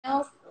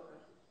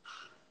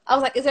I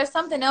was like, is there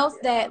something else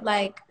that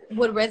like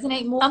would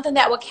resonate more? Something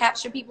that would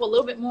capture people a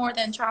little bit more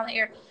than Trial and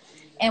Error.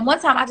 And one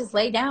time I just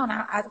laid down.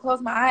 I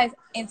closed my eyes.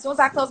 And as soon as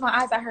I closed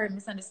my eyes, I heard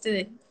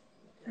Misunderstood.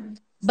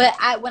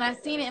 But when I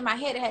seen it in my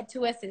head, it had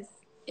 2 S's.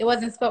 It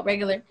wasn't spelled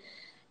regular.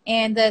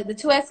 And the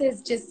 2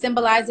 S's just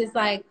symbolizes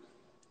like,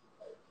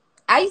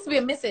 I used to be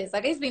a missus.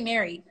 Like I used to be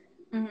married,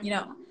 you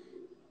know.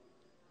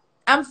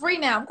 I'm free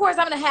now. Of course,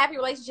 I'm in a happy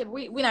relationship.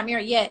 We're not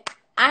married yet.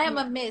 I am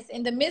a miss.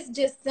 And the miss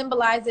just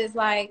symbolizes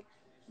like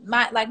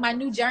my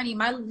new journey,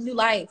 my new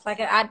life. Like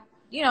I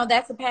you know,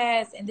 that's the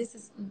past and this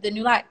is the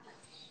new life.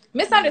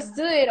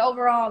 Misunderstood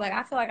overall, like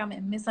I feel like I'm a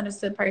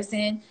misunderstood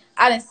person.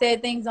 I done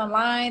said things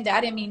online that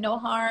I didn't mean no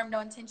harm, no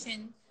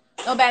intention,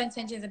 no bad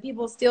intentions, and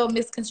people still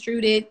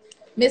misconstrued it,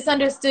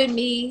 misunderstood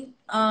me,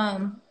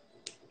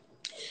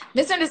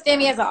 misunderstand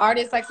me as an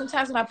artist. Like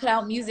sometimes when I put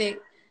out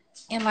music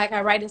and like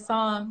I write a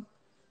song,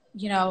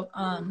 you know,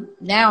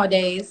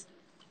 nowadays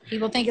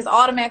people think it's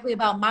automatically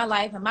about my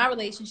life and my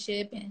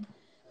relationship and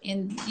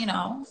you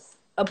know,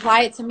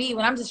 apply it to me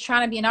when I'm just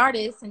trying to be an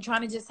artist and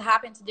trying to just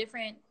hop into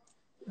different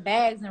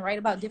bags and write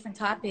about different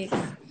topics.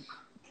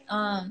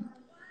 I'm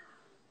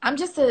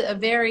just a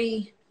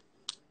very,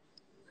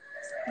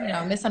 you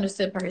know,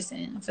 misunderstood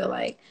person. I feel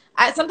like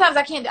sometimes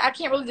I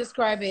can't really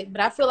describe it, but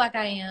I feel like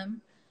I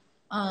am.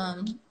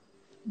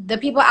 The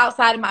people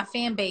outside of my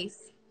fan base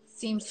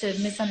seems to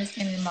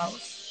misunderstand me the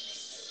most.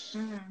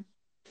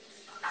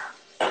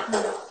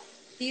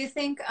 Do you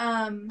think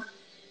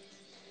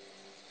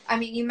I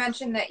mean, you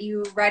mentioned that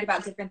you write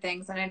about different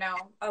things, and I know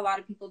a lot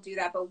of people do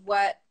that, but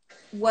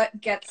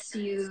what gets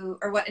you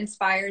or what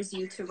inspires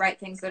you to write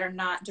things that are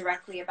not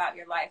directly about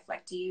your life?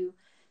 Like, do you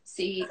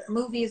see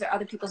movies or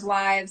other people's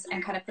lives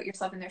and kind of put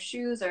yourself in their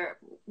shoes, or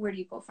where do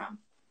you pull from?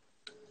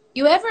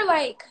 You ever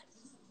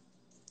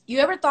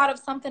thought of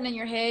something in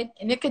your head,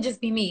 and it could just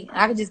be me,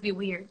 I could just be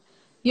weird.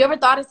 You ever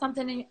thought of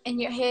something in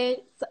your head,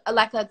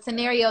 like a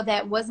scenario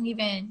that wasn't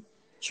even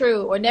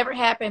true or never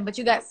happened, but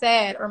you got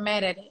sad or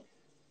mad at it?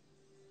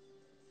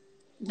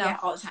 No. Yeah,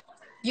 all the time.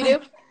 You do?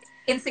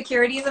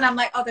 Insecurities, and I'm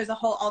like, oh, there's a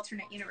whole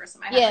alternate universe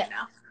in my head right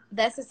now.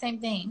 That's the same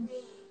thing.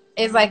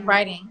 It's like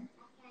writing.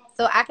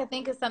 So I could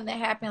think of something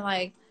that happened,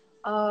 like,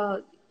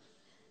 God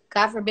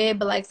forbid,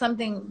 but like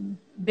something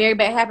very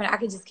bad happened. I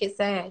could just get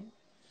sad.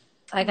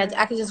 Like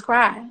I could just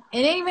cry. And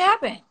it didn't even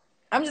happen.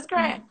 I'm just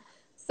crying.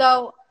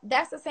 So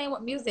that's the same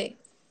with music.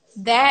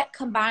 That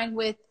combined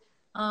with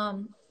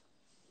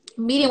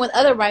meeting with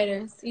other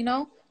writers, you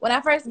know? When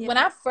I first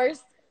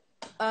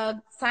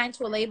signed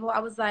to a label, I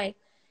was like,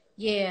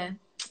 yeah,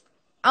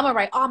 I'm gonna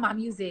write all my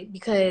music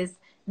because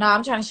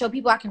I'm trying to show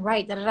people I can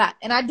write,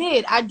 And I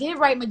did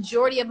write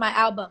majority of my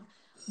album.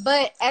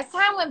 But as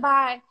time went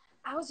by,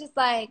 I was just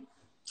like,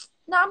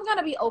 no, I'm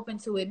gonna be open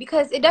to it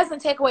because it doesn't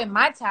take away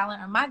my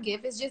talent or my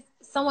gift. It's just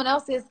someone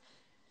else's,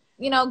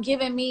 you know,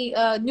 giving me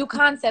new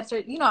concepts, or,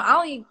 you know, I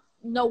only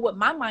know what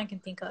my mind can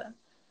think of.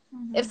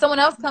 If someone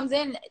else comes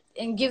in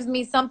and gives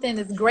me something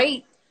that's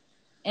great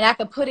and I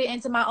could put it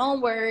into my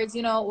own words,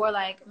 you know, or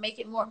like make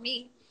it more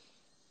me,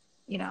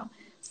 you know.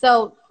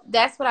 So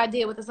that's what I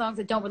did with the songs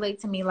that don't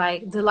relate to me.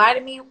 Like Lie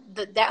to Me,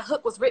 that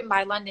hook was written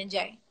by London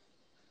J.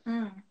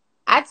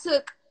 I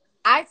took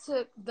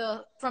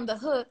from the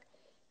hook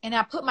and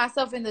I put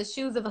myself in the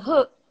shoes of the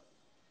hook.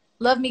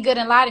 Love Me Good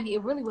and Lie to Me.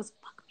 It really was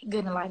Fuck Me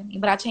Good and Lie to Me,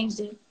 but I changed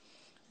it.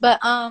 But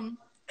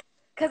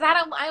because I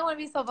don't want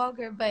to be so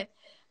vulgar, but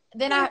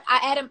then I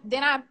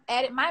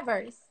added my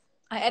verse.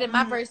 I added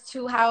my verse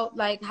to how would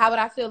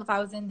I feel if I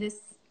was in this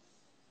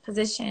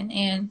position,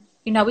 and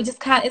you know, we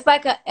just it's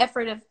like a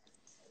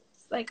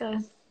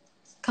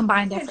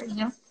combined effort, you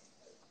know.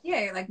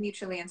 Yeah, you're like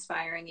mutually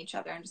inspiring each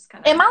other and just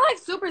kind of. Am I like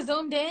super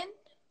zoomed in?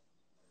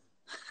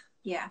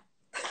 Yeah.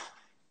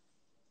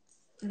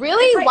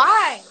 Really? Like,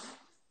 why?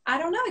 I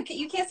don't know.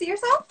 You can't see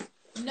yourself?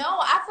 No,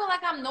 I feel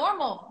like I'm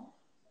normal.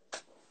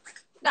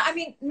 No, I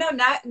mean, no.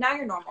 Now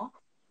you're normal.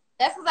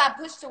 That's because I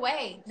pushed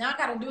away. Now I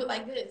gotta do it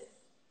like this.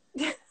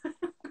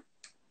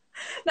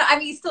 No, I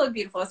mean, you still look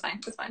beautiful. It's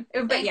fine. It's fine.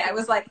 But yeah, it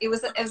was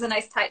a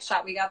nice tight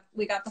shot. We got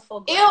the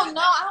full. Ew,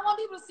 no, I don't want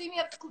people to see me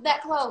up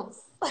that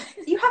close.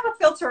 You have a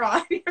filter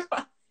on. You're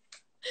fine.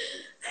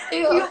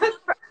 Ew.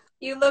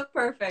 You look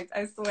perfect.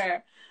 I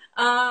swear.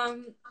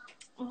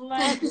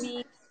 Let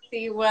me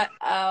see what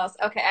else.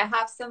 Okay, I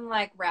have some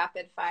like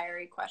rapid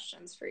fiery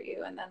questions for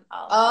you, and then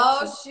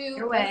I'll.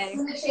 Shoot! Away.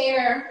 Let's spin a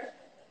chair.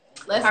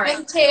 Let's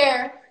spin a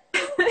chair.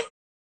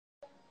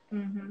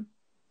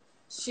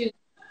 Shoot.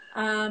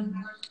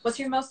 What's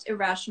your most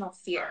irrational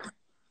fear?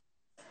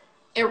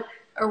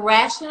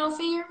 Irrational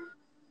fear?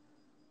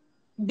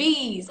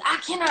 Bees. I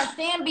cannot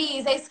stand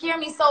bees. They scare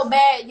me so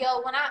bad,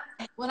 yo.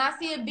 When I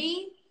see a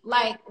bee,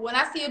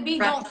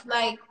 don't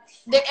like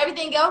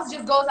everything else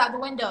just goes out the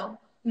window.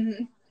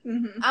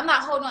 I'm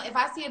not holding on. If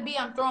I see a bee,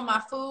 I'm throwing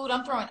my food.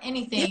 I'm throwing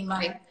anything.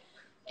 Like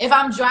if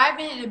I'm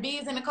driving and a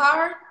bee's in the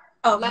car,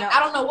 I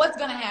don't know what's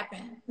gonna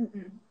happen.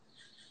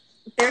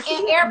 And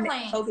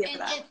airplanes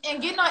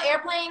and getting on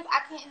airplanes,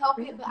 I can't help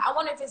it. But I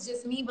wonder if it's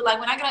just me. But like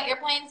when I get on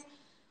airplanes,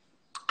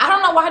 I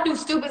don't know why I do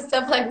stupid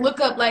stuff like look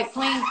up like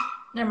plane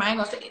Never mind, I ain't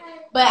gonna say it.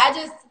 But I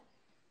just,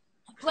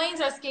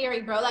 planes are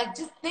scary, bro. Like,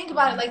 just think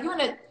about it. Like,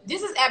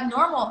 this is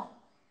abnormal.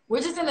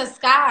 We're just in the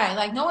sky.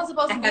 Like, no one's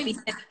supposed to be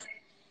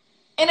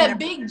in a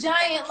big,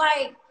 giant,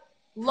 like,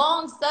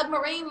 long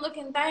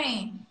submarine-looking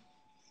thing.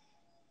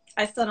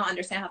 I still don't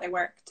understand how they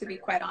work, to be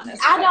quite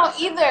honest. I don't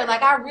either.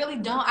 Like, I really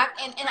don't.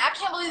 And I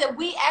can't believe that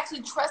we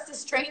actually trust a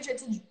stranger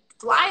to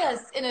fly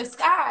us in the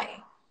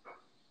sky.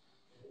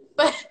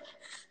 But,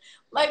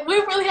 like, we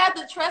really have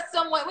to trust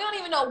someone. We don't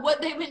even know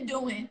what they've been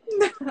doing.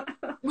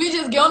 We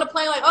just get on the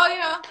plane like, oh,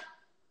 yeah.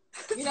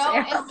 You know?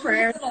 And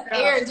prayers in the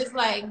air, just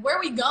like, where are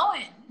we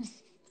going?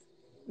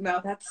 No,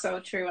 that's so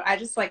true. I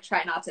just, like,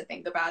 try not to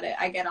think about it.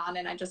 I get on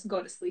and I just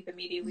go to sleep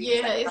immediately.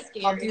 Yeah, like, it's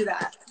scary. I'll do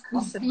that.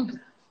 I'll sit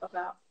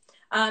about.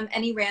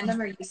 Any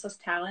random or useless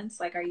talents?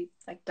 Like, are you,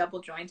 like, double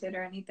jointed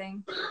or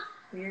anything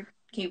weird?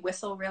 Can you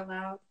whistle real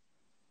loud?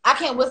 I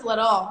can't whistle at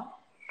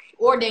all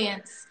or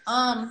dance.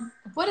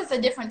 What is a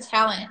different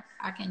talent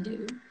I can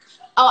do?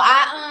 Oh,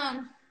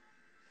 I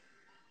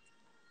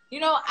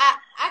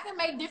can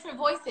make different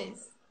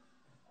voices.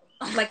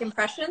 Like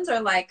impressions or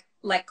like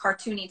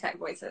cartoony type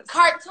voices?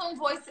 Cartoon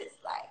voices,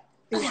 like.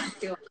 Do one.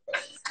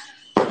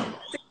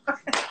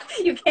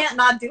 You can't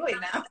not do it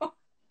now.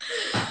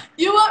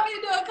 You want me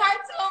to do a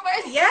cartoon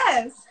version?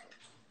 Yes.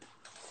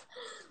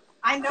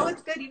 I know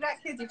it's good. You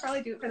got kids. You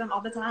probably do it for them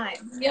all the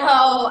time. Yo,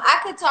 I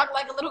could talk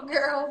like a little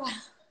girl.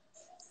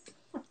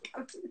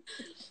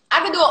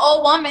 I could do an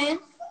old woman.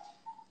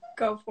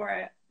 Go for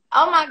it.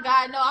 Oh my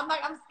God, no,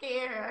 I'm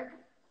scared.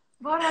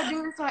 Why would I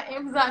do this on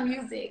Amazon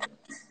Music?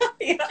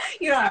 You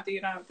don't have to.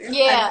 You don't have to.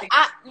 Yeah,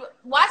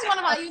 watch one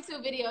of my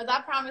YouTube videos.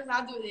 I promise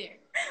I'll do it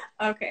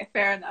there. Okay,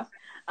 fair enough.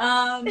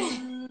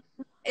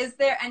 Is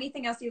there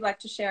anything else you'd like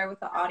to share with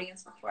the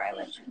audience before I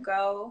let you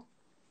go,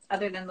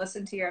 other than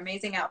listen to your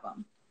amazing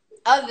album?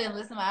 Other than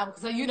listen to my album,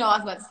 so you know I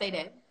was about to say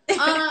that.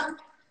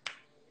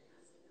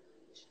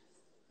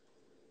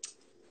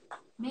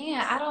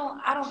 Man, I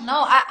don't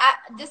know.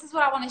 This is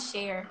what I want to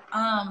share.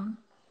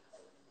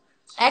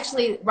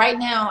 Actually, right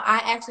now,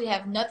 I actually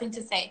have nothing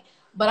to say,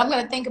 but I'm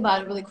going to think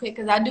about it really quick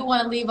because I do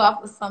want to leave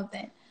off with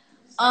something.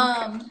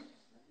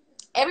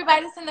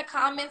 Everybody that's in the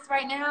comments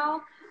right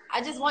now,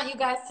 I just want you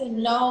guys to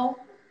know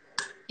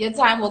your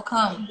time will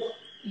come,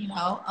 you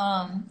know.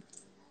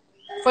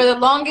 For the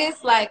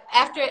longest, like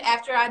after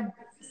I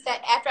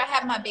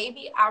had my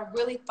baby, I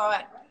really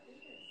thought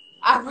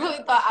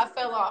I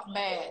fell off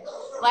bad.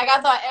 Like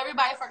I thought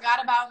everybody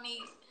forgot about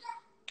me.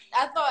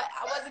 I thought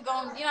I wasn't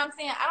going, you know what I'm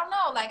saying? I don't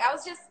know. Like I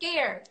was just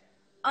scared.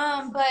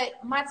 But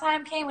my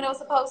time came when it was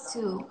supposed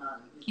to.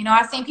 You know,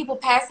 I seen people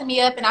passing me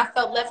up and I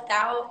felt left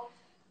out.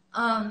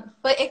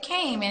 But it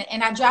came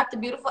and I dropped a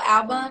beautiful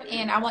album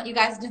and I want you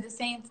guys to do the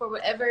same for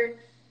whatever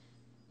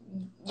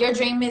your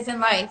dream is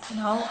in life, you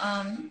know.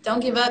 Don't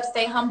give up,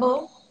 stay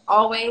humble,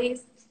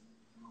 always.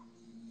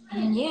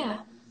 And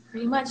yeah,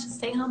 pretty much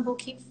stay humble,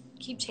 keep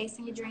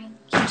chasing your dream,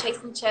 keep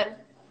chasing each other.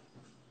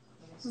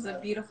 This was a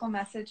beautiful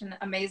message and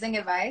amazing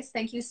advice.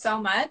 Thank you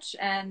so much.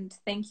 And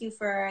thank you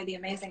for the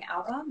amazing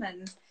album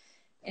and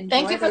enjoy.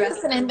 Thank you for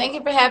listening. Thank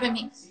you for having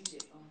me.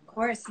 Of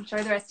course.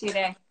 Enjoy the rest of your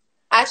day.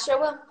 I sure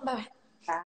will. Bye.